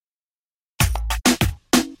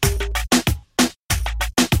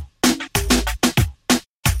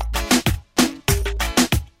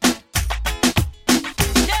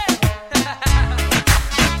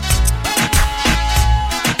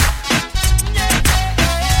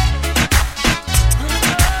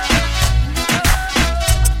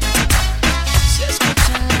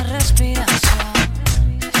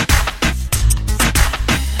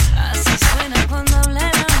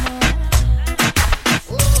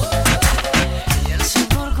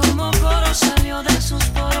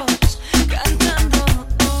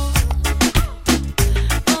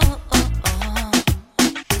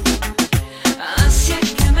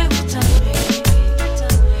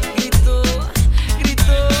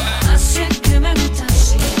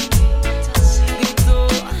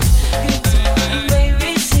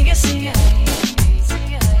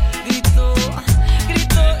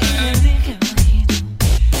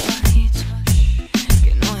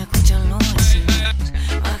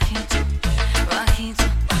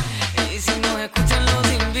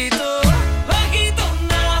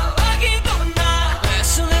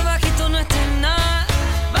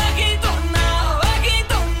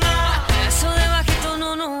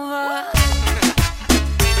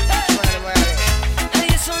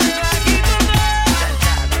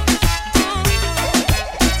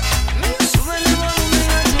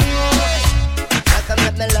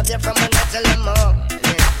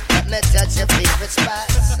That's your favorite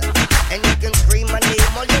spots. And you can scream my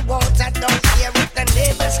name all you want. I don't care if the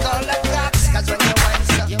neighbors call the cops. Cause when you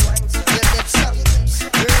wind up, you lips up.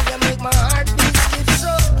 Girl, you make my heart beat skip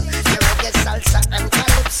so. You reggae salsa and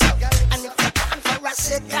calypso. And if you're for a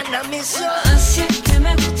second I miss you.